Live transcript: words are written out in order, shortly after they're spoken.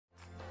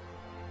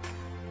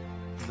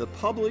The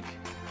public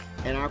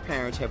and our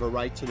parents have a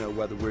right to know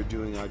whether we're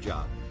doing our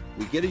job.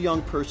 We get a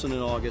young person in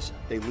August,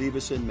 they leave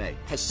us in May.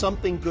 Has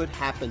something good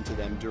happened to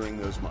them during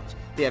those months?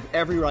 They have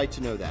every right to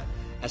know that.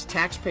 As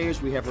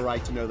taxpayers, we have a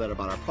right to know that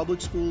about our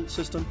public school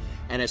system,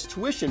 and as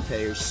tuition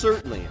payers,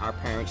 certainly our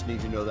parents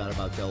need to know that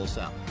about De La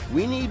Salle.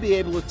 We need to be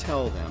able to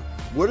tell them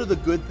what are the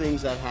good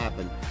things that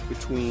happen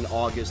between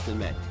August and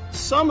May.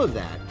 Some of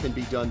that can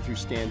be done through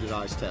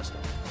standardized testing.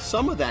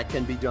 Some of that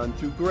can be done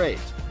through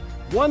grades.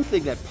 One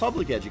thing that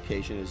public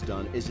education has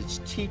done is it's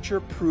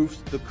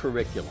teacher-proofed the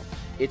curriculum.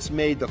 It's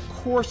made the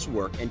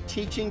coursework and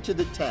teaching to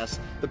the test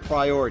the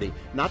priority,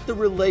 not the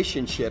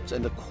relationships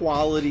and the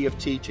quality of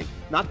teaching,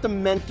 not the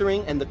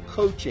mentoring and the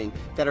coaching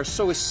that are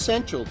so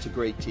essential to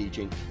great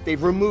teaching.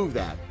 They've removed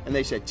that, and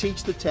they said,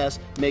 teach the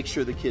test, make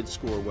sure the kids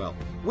score well.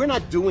 We're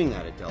not doing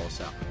that at De La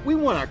Salle. We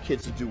want our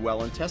kids to do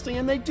well in testing,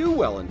 and they do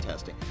well in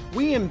testing.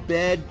 We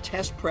embed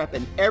test prep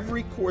in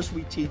every course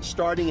we teach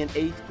starting in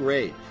 8th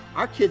grade.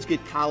 Our kids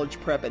get college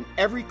prep in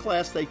every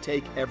class they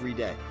take every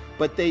day.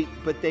 But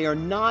they are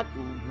not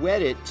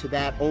wedded to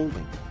that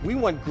only. We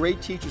want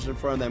great teachers in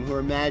front of them who are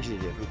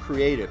imaginative, who are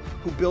creative,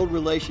 who build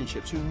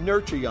relationships, who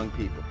nurture young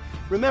people.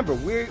 Remember,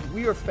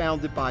 we are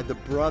founded by the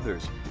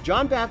brothers.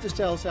 John Baptist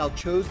De La Salle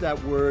chose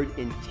that word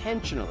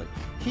intentionally.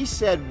 He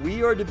said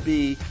we are to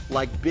be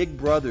like big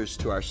brothers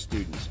to our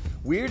students.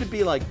 We are to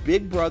be like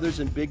big brothers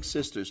and big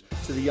sisters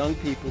to the young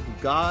people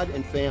who God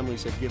and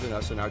families have given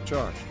us in our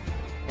charge.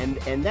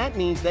 And that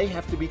means they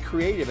have to be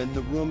creative in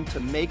the room to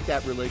make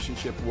that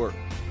relationship work.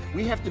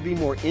 We have to be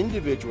more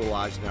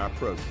individualized in our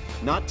approach,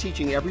 not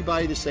teaching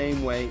everybody the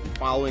same way,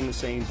 following the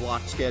same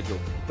block schedule,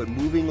 but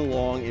moving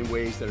along in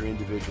ways that are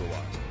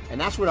individualized. And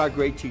that's what our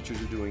great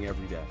teachers are doing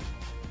every day.